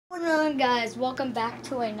Merlin, guys, welcome back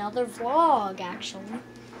to another vlog, actually.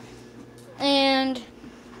 And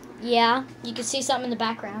yeah, you can see something in the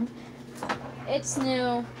background. It's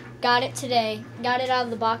new. Got it today. Got it out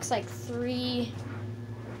of the box like 1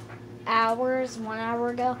 hour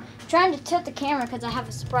ago. I'm trying to tilt the camera because I have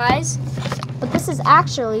a surprise. But this is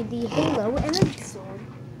actually the Halo energy sword.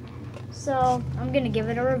 So I'm gonna give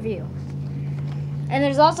it a review. And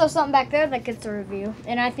there's also something back there that gets a review,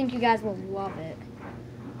 and I think you guys will love it.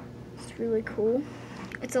 It's really cool.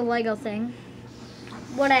 It's a Lego thing.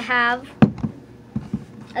 What I have,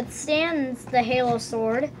 it stands, the Halo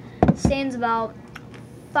sword, stands about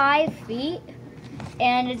 5 feet.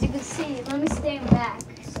 And as you can see, let me stand back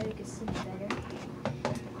so you can see better.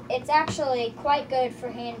 It's actually quite good for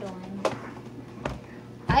handling.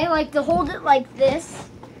 I like to hold it like this.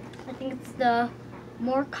 I think it's the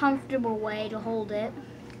more comfortable way to hold it.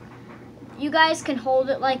 You guys can hold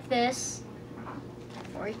it like this,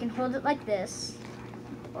 or you can hold it like this,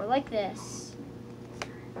 or like this,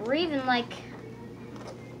 or even like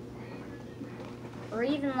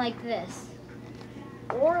this,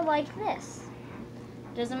 or like this.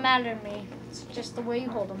 Doesn't matter to me. It's just the way you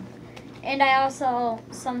hold them. And I also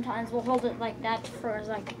sometimes will hold it like that for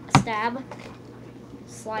like a stab,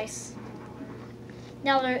 slice.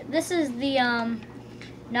 Now this is the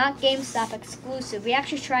not GameStop exclusive. We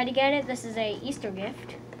actually tried to get it. This is a Easter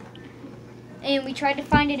gift. And we tried to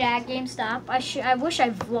find it at GameStop. I wish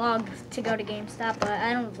I vlogged to go to GameStop, but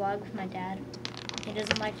I don't vlog with my dad. He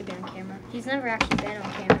doesn't like to be on camera. He's never actually been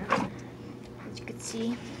on camera. As you can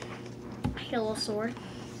see, Halo sword.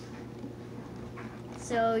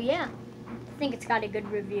 So yeah, I think it's got a good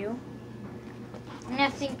review. And I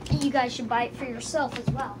think you guys should buy it for yourself as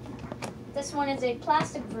well. This one is a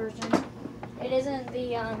plastic version. It isn't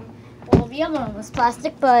the, well, the other one was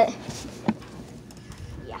plastic, but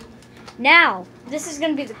yeah. Now, this is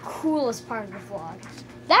going to be the coolest part of the vlog.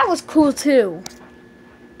 That was cool too.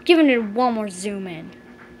 Giving it one more zoom in.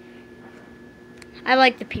 I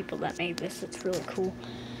like the people that made this. It's really cool.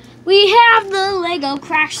 We have the Lego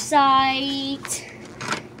crash site.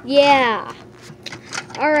 Yeah.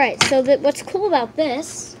 Alright, so what's cool about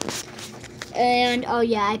this, and oh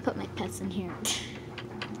yeah, I put my pets in here.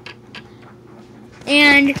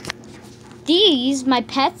 And these, my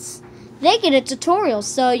pets, they get a tutorial,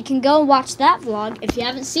 so you can go and watch that vlog if you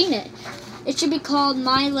haven't seen it. It should be called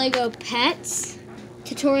My Lego Pets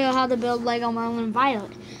Tutorial How to Build Lego Merlin and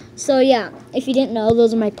Violet. So yeah, if you didn't know,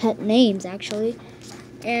 those are my pet names actually.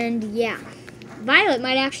 And yeah, Violet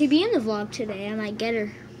might actually be in the vlog today. I might get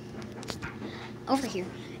her over here.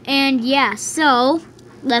 And yeah, so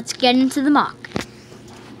let's get into the mock.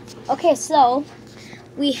 Okay, so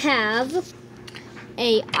we have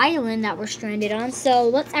a island that we're stranded on. So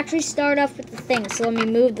let's actually start off with the thing. So let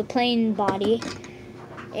me move the plane body,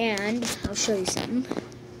 and I'll show you something.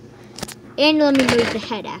 And let me move the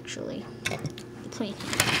head actually, the plane.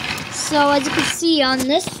 So as you can see on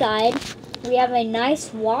this side, we have a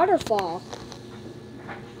nice waterfall.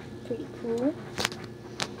 Pretty cool.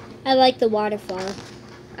 I like the waterfall.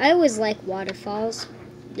 I always like waterfalls.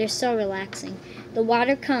 They're so relaxing. The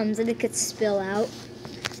water comes and it could spill out.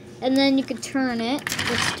 And then you could turn it.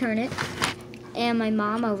 Let's turn it. And my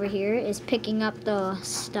mom over here is picking up the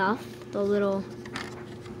stuff, the little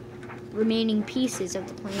remaining pieces of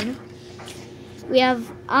the plane.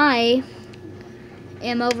 I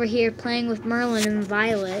am over here playing with Merlin and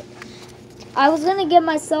Violet. I was going to give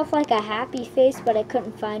myself like a happy face, but I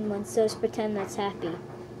couldn't find one, so let's pretend that's happy.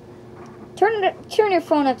 Turn your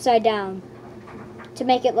phone upside down to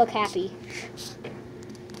make it look happy.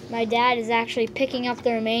 My dad is actually picking up the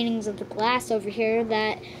remainings of the glass over here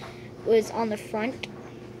that was on the front.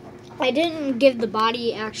 I didn't give the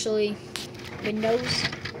body actually windows.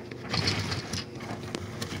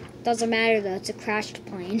 Doesn't matter though, it's a crashed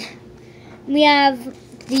plane. We have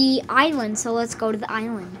the island, so let's go to the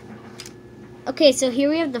island. Okay, so here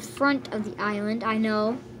we have the front of the island. I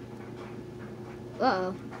know.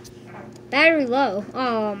 Uh-oh. Battery low.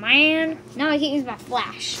 Oh, man. Now I can't use my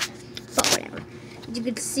flash. But whatever. As you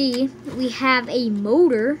can see, we have a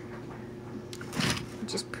motor,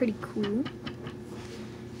 which is pretty cool.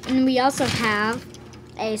 And we also have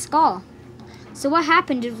a skull. So what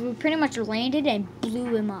happened is we pretty much landed and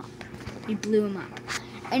blew him up. We blew him up.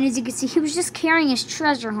 And as you can see, he was just carrying his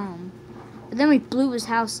treasure home. But then we blew his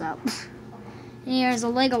house up. And there's a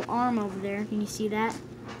Lego arm over there. Can you see that?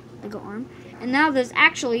 Lego arm. And now there's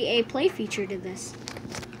actually a play feature to this.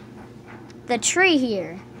 The tree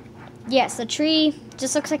here. Yes, the tree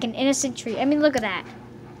just looks like an innocent tree. I mean, look at that.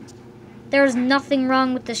 There's nothing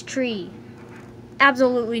wrong with this tree.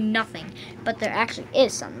 Absolutely nothing. But there actually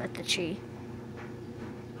is something with the tree.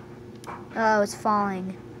 Oh, it's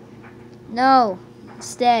falling. No,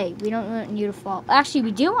 stay. We don't want you to fall. Actually,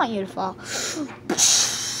 we do want you to fall.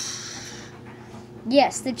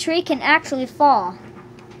 Yes, the tree can actually fall,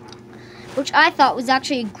 which I thought was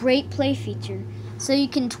actually a great play feature. So you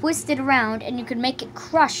can twist it around and you can make it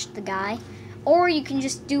crush the guy, or you can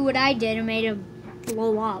just do what I did and made it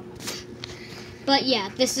blow up. But yeah,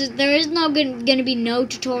 there is gonna be no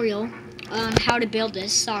tutorial on how to build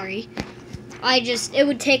this. Sorry, it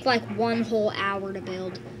would take like 1 whole hour to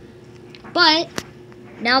build. But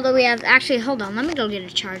now that we have, actually, hold on, let me go get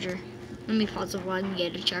a charger. Let me pause the vlog and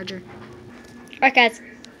get a charger. Alright guys,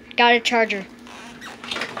 got a charger.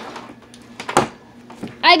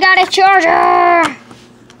 I got a charger!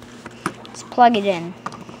 Let's plug it in.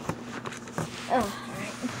 Oh,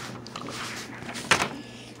 alright.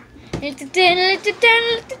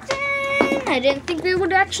 I didn't think they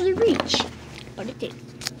would actually reach, but it did.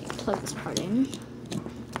 Plug this part in.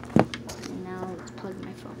 And now let's plug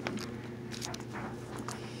my phone in.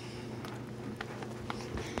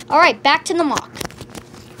 Alright, back to the Moc.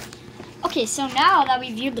 Okay, so now that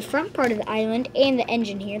we viewed the front part of the island and the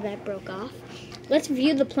engine here that broke off, let's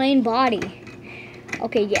view the plain body.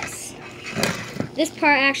 Okay, yes. This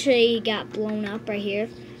part actually got blown up right here,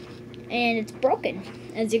 and it's broken,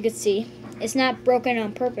 as you can see. It's not broken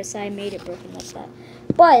on purpose. I made it broken like that.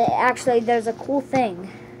 But actually, there's a cool thing.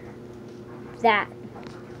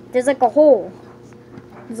 There's like a hole.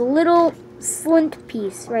 There's a little splint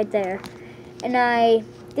piece right there. And I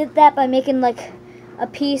did that by making like a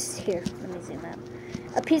piece here. Let me zoom out.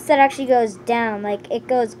 A piece that actually goes down, like it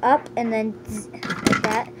goes up and then like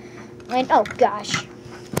that. And oh gosh.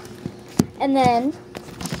 And then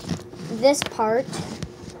this part,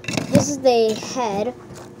 this is the head,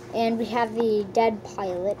 and we have the dead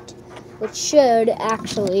pilot, which should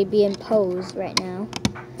actually be in pose right now,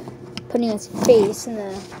 putting his face in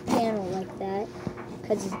the panel like that,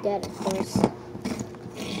 because he's dead, of course.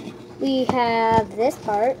 We have this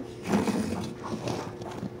part,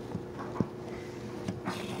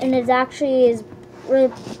 and it actually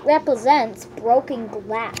represents broken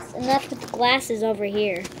glass, and that's what the glass is over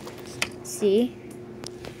here. See?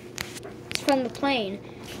 It's from the plane,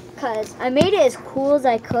 because I made it as cool as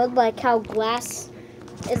I could, like how glass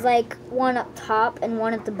is like one up top and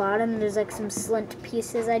one at the bottom. There's like some splint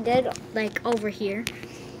pieces I did, like over here.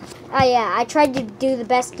 Oh yeah, I tried to do the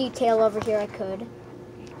best detail over here I could.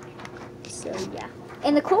 So yeah.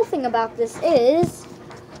 And the cool thing about this is,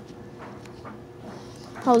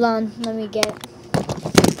 hold on, let me get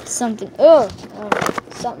something.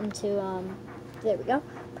 Something to there we go.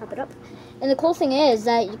 Prop it up. And the cool thing is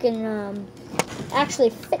that you can actually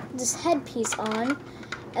fit this headpiece on,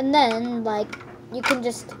 and then like you can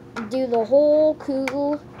just do the whole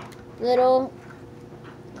cool little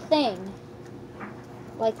thing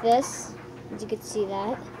like this. As you can see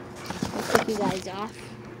that. I'll take you guys off.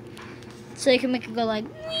 So you can make it go like,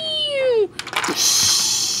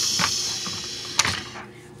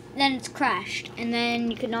 then it's crashed. And then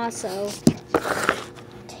you can also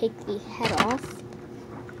take the head off.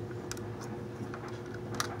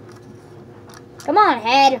 Come on,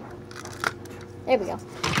 head. There we go.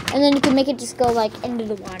 And then you can make it just go like into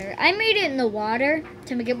the water. I made it in the water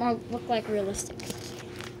to make it look like realistic.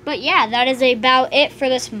 But yeah, that is about it for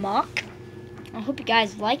this Moc. I hope you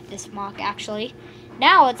guys like this Moc actually.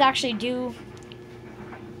 Now let's actually do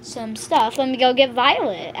some stuff. Let me go get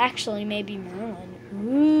Violet. Actually, maybe Merlin.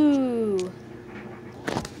 Ooh.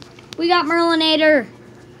 We got Merlinator.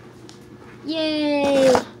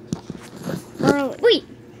 Yay. Merlin. Wait.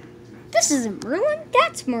 This isn't Merlin.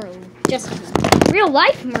 That's Merlin. Just real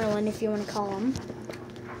life Merlin, if you want to call him.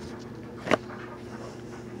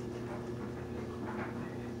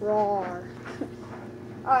 Roar.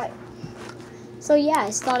 Alright. So yeah, I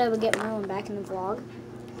just thought I would get Merlin back in the vlog.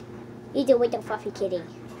 He's a little fluffy kitty.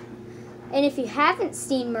 And if you haven't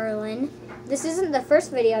seen Merlin, this isn't the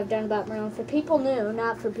first video I've done about Merlin. For people new,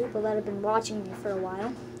 not for people that have been watching me for a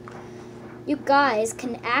while. You guys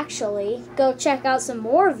can actually go check out some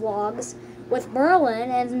more vlogs with Merlin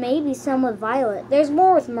and maybe some with Violet. There's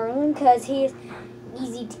more with Merlin because he's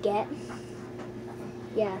easy to get.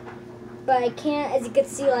 Yeah. But I can't, as you can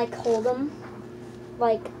see, like hold him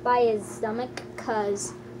like by his stomach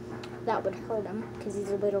because that would hurt him because he's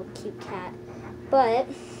a little cute cat. But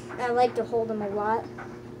I like to hold him a lot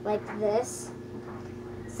like this.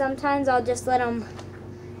 Sometimes I'll just let him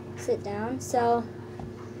sit down. So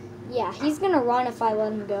yeah, he's gonna run if I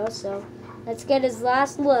let him go. So let's get his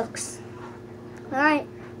last looks. Alright,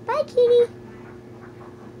 bye kitty.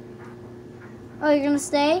 Oh, you're gonna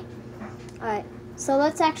stay? Alright, so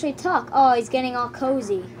let's actually talk. Oh, he's getting all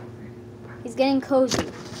cozy. He's getting cozy.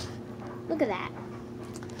 Look at that.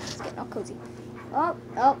 It's getting all cozy.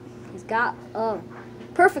 Oh, he's got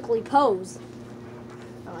perfectly posed.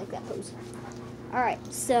 I like that pose. Alright,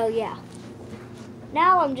 so yeah.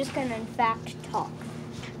 Now I'm just gonna in fact talk.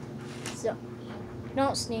 So,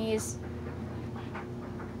 don't sneeze.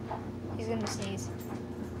 He's gonna sneeze.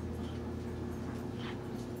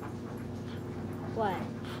 What?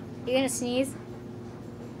 You gonna sneeze?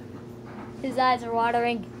 His eyes are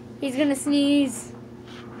watering. He's gonna sneeze.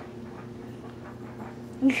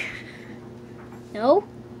 No?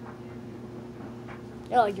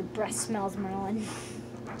 Oh, your breath smells, Merlin.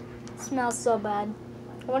 It smells so bad.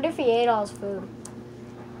 I wonder if he ate all his food.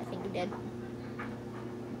 I think he did.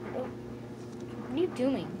 What are you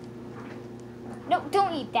doing? No,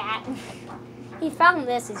 don't eat that. He found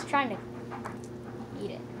this. He's trying to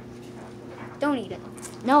eat it. Don't eat it.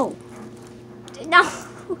 No. No.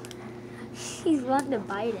 He's wanting to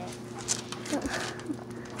bite it.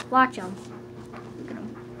 Watch him. Look at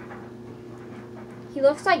him. He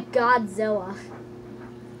looks like Godzilla.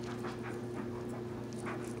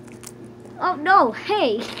 Oh no,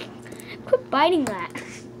 hey. Quit biting that.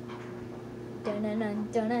 Dun-dun-dun,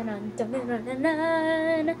 dun-dun-dun,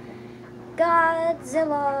 dun-dun-dun-dun.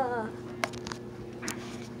 Godzilla.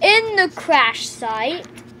 In the crash site,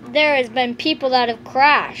 there has been people that have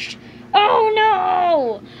crashed. Oh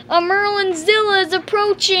no! A Merlin Zilla is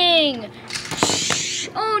approaching! Shh.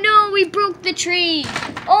 Oh no, we broke the tree!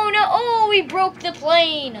 Oh no, oh, we broke the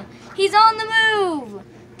plane! He's on the move!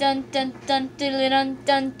 Dun dun dun dun dun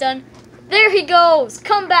dun dun. There he goes!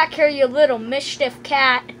 Come back here, you little mischief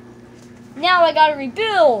cat! Now I gotta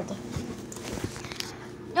rebuild!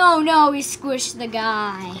 Oh no, we squished the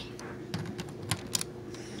guy.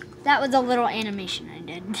 That was a little animation I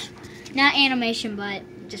did. Not animation, but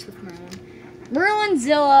just with Merlin. Merlin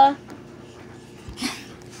Zilla.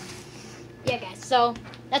 Yeah, guys, so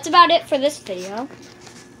that's about it for this video.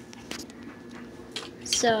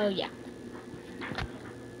 So, yeah.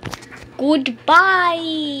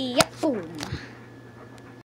 Goodbye. Yep.